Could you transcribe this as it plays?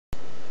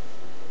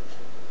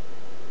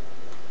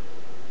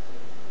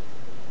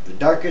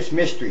darkest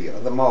mystery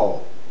of them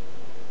all.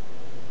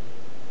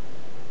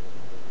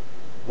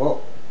 What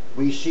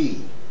we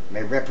see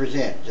may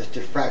represent just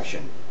a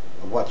fraction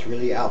of what's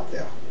really out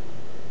there.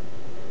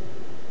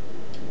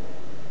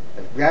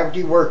 If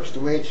gravity works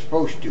the way it's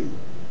supposed to,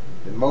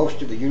 then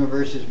most of the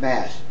universe's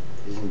mass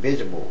is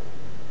invisible,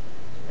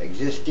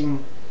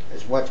 existing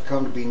as what's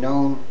come to be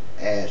known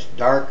as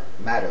dark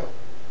matter.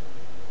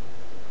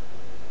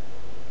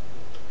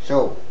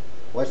 So,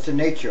 what's the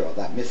nature of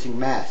that missing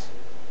mass?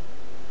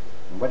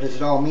 And what does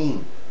it all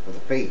mean for the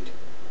fate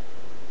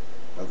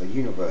of the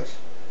universe?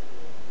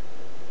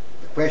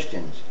 The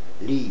questions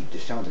lead to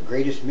some of the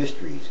greatest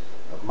mysteries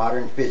of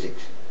modern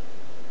physics.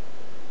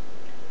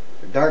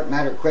 The dark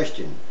matter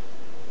question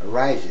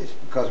arises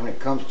because when it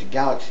comes to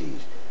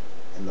galaxies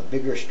and the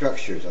bigger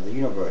structures of the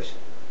universe,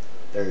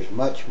 there is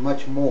much,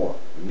 much more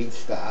than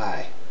meets the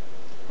eye,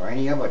 or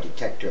any other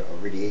detector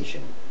of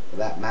radiation, for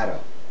that matter.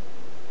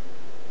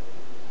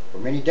 For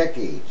many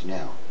decades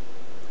now,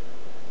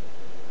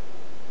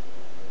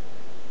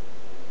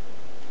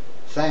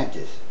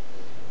 scientists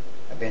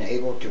have been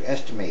able to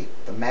estimate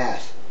the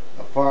mass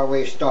of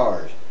faraway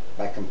stars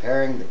by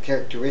comparing the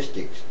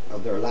characteristics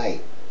of their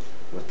light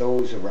with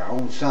those of our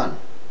own sun.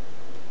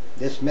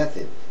 This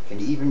method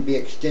can even be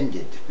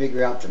extended to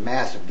figure out the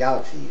mass of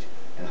galaxies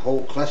and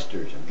whole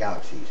clusters of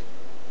galaxies.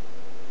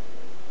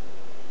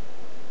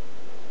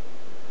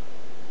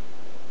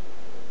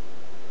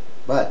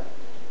 But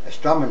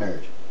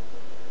astronomers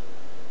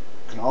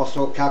can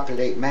also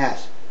calculate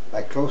mass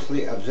by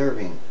closely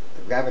observing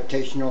the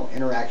gravitational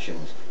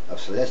interactions of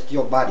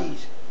celestial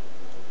bodies,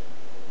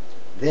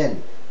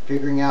 then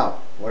figuring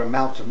out what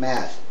amounts of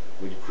mass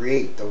would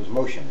create those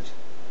motions.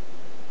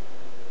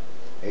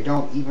 They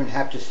don't even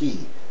have to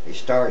see a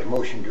star's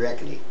motion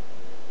directly.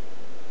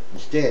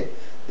 Instead,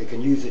 they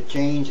can use a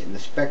change in the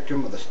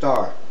spectrum of the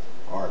star,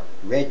 or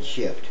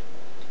redshift,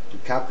 to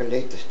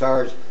calculate the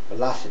star's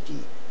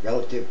velocity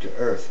relative to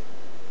Earth.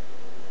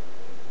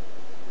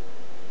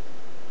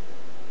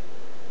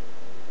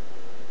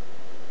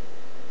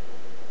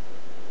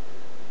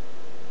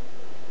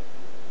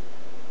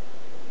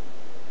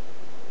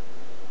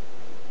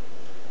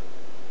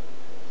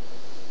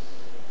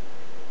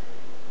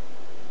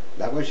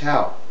 That was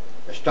how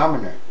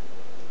astronomer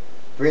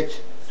Fritz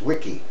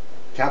Zwicky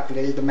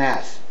calculated the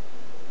mass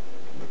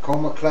of the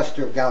Coma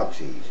cluster of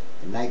galaxies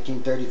in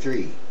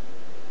 1933.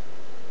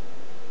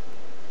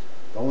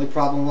 The only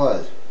problem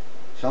was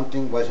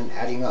something wasn't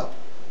adding up.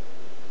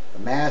 The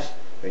mass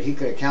that he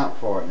could account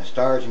for in the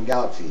stars and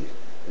galaxies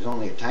was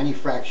only a tiny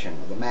fraction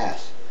of the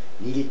mass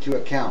needed to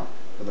account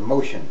for the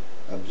motion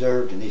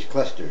observed in these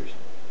clusters.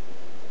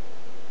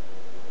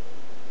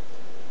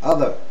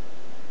 Other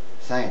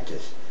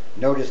scientists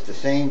noticed the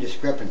same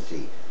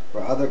discrepancy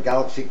for other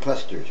galaxy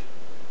clusters.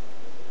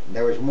 And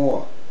there was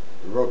more.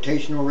 The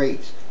rotational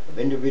rates of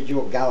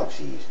individual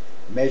galaxies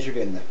measured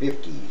in the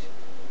 1950s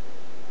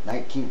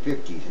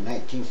and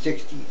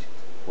 1960s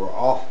were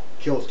off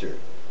kilter,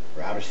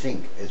 or out of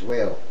sync as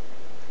well.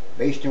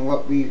 Based on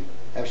what we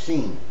have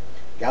seen,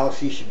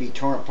 galaxies should be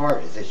torn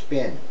apart as they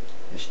spin.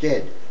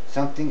 Instead,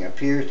 something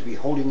appears to be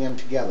holding them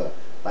together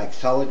like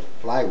solid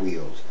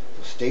flywheels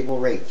with stable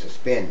rates of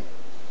spin.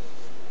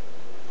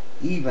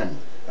 Even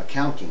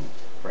accounting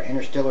for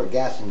interstellar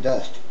gas and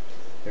dust,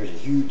 there's a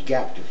huge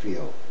gap to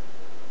fill.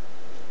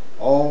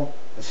 All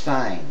the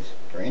signs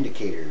or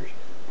indicators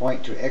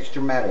point to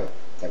extra matter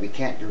that we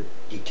can't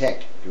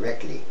detect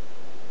directly,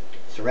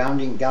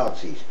 surrounding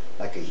galaxies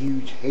like a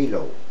huge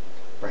halo,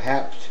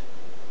 perhaps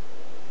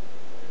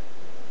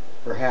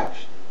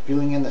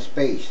filling in the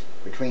space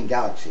between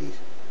galaxies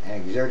and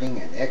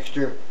exerting an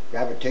extra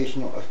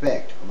gravitational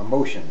effect on the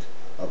motions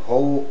of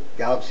whole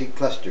galaxy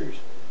clusters.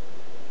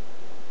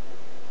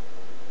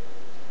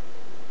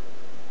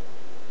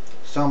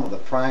 Some of the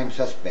prime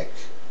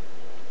suspects.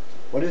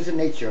 What is the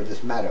nature of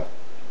this matter?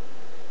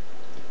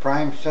 The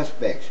prime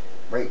suspects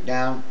break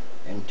down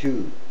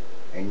into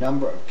a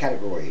number of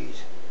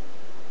categories.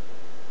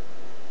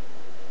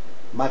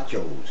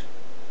 Machos,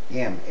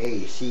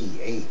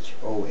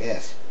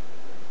 M-A-C-H-O-S.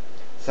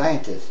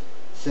 Scientists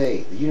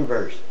say the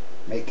universe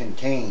may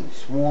contain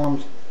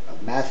swarms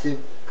of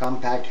massive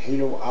compact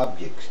halo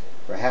objects,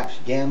 perhaps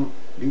dim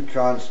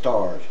neutron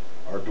stars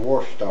or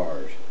dwarf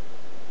stars,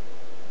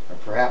 or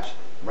perhaps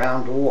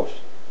brown dwarfs,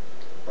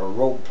 or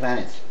rogue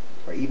planets,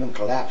 or even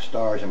collapsed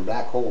stars and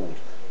black holes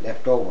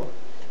left over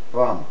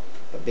from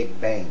the Big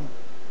Bang.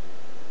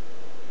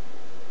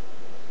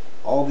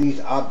 All these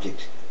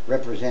objects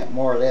represent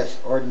more or less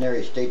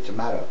ordinary states of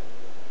matter,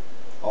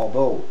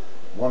 although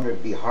one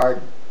would be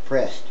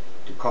hard-pressed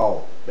to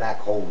call black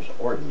holes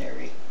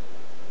ordinary.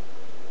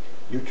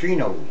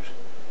 Neutrinos.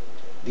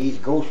 These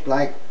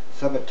ghost-like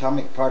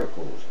subatomic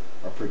particles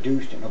are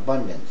produced in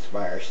abundance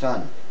by our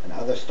sun and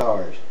other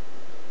stars,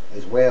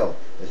 as well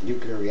as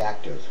nuclear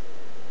reactors,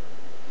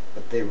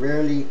 but they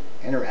rarely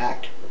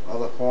interact with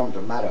other forms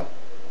of matter.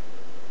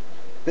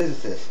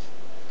 Physicists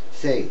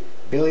say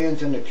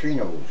billions of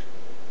neutrinos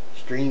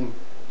stream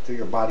through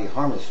your body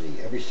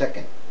harmlessly every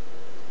second.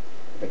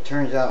 But it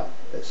turns out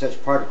that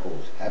such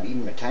particles have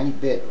even a tiny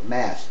bit of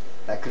mass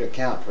that could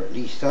account for at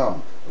least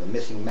some of the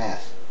missing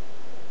mass.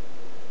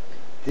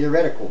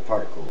 Theoretical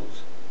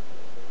particles.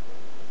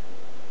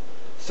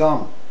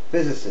 Some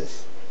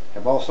physicists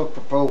have also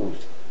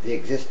proposed the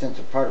existence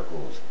of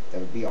particles that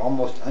would be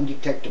almost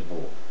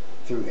undetectable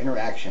through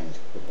interactions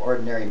with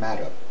ordinary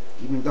matter,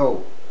 even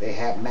though they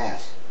have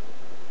mass.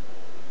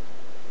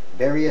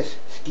 Various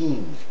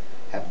schemes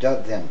have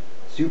dubbed them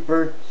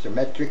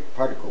supersymmetric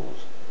particles,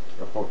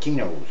 or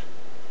photons,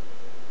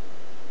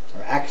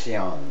 or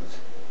axions,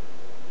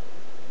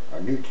 or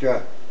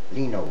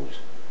neutralinos.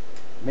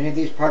 Many of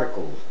these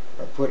particles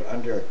are put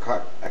under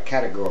a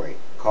category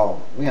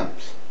called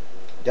WIMPs,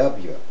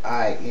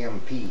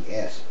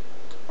 W-I-M-P-S,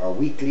 or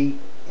weakly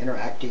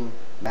interacting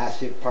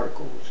massive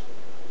particles.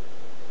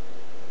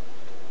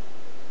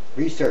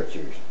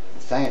 Researchers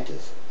and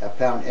scientists have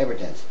found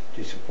evidence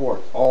to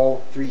support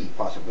all three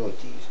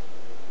possibilities.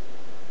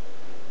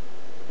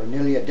 For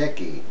nearly a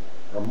decade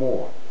or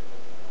more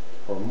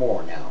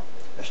now,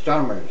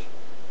 astronomers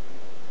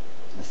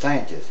and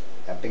scientists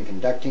have been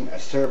conducting a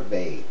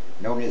survey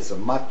known as the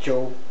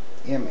MACHO,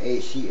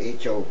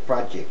 M-A-C-H-O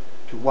project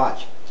to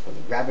watch for the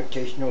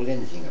gravitational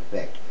lensing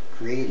effect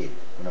created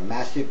when a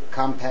massive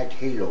compact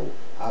halo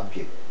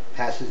object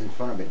passes in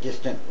front of a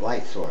distant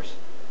light source.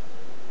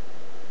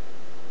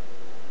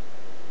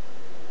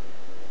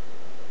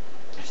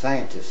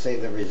 Scientists say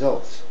the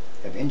results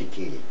have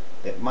indicated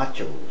that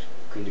MACHOs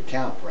could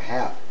account for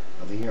half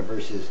of the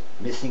universe's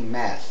missing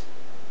mass.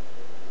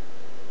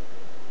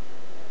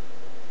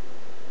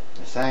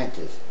 The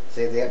scientists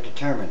say they have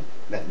determined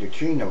that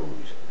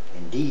neutrinos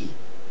indeed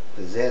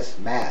possess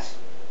mass.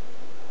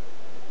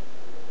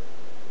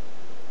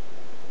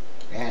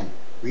 And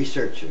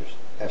researchers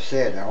have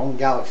said our own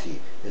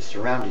galaxy is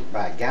surrounded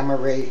by a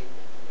gamma-ray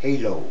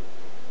halo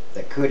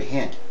that could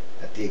hint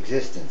at the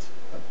existence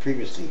of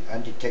previously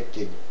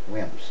undetected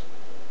WIMPs.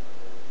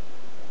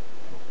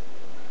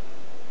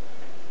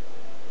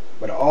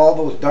 But all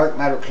those dark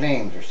matter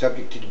claims are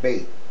subject to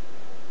debate.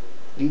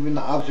 Even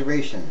the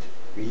observations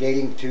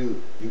relating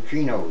to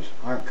neutrinos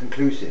aren't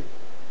conclusive.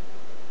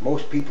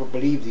 Most people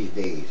believe these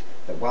days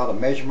that while the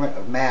measurement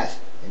of mass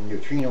in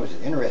neutrinos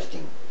is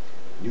interesting,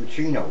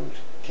 neutrinos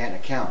can't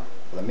account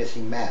for the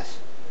missing mass.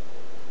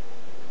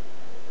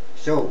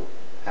 So,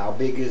 how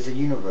big is the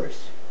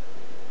universe?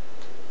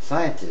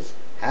 Scientists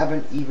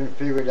haven't even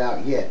figured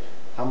out yet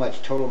how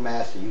much total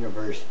mass the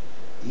universe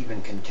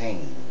even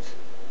contains.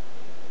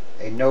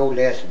 A no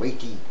less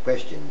weighty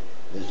question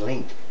is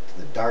linked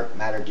to the dark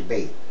matter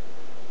debate.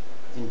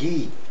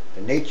 Indeed,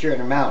 the nature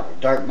and amount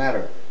of dark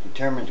matter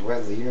determines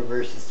whether the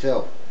universe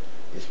itself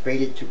is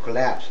fated to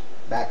collapse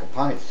back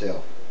upon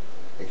itself,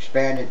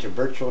 expand into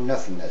virtual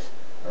nothingness,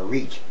 or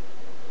reach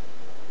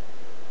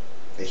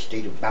a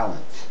state of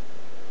balance.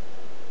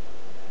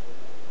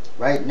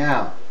 Right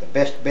now, the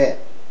best bet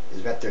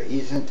is that there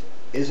isn't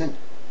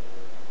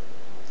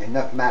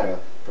enough matter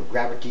for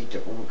gravity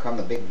to overcome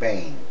the Big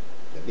Bang.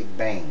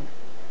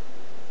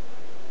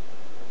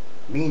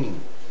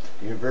 Meaning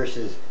the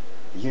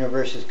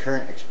universe's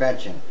current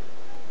expansion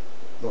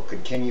will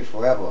continue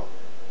forever.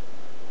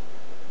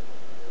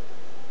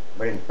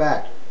 But in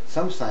fact,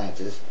 some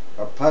scientists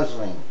are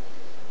puzzling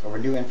over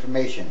new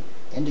information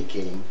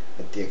indicating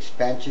that the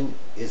expansion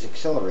is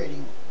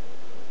accelerating.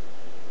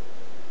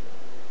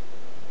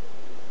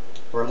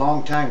 For a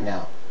long time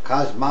now,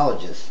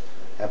 cosmologists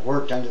have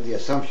worked under the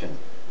assumption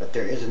that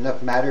there is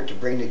enough matter to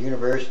bring the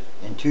universe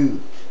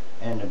into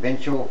an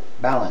eventual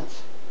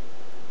balance.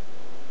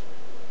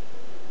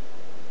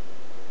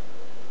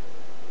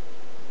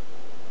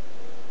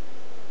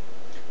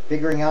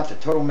 Figuring out the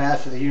total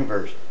mass of the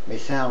universe may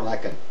sound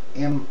like an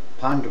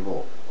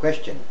imponderable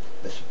question,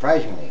 but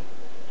surprisingly,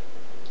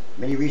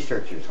 many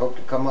researchers hope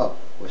to come up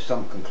with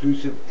some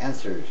conclusive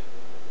answers.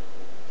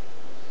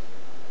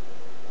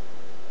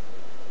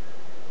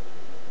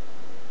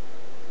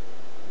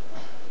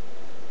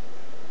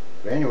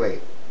 But anyway,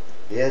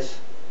 yes,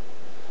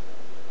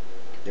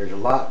 there's a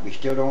lot we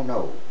still don't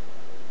know.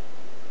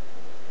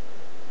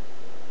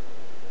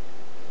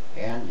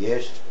 And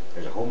yes,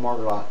 there's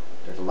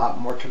a lot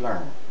more to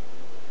learn.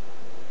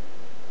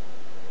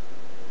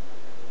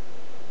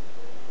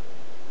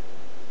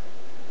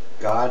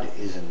 God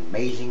is an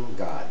amazing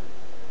God,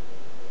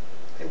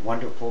 a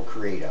wonderful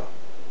creator.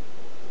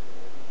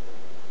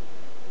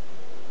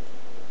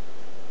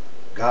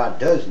 God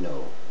does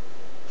know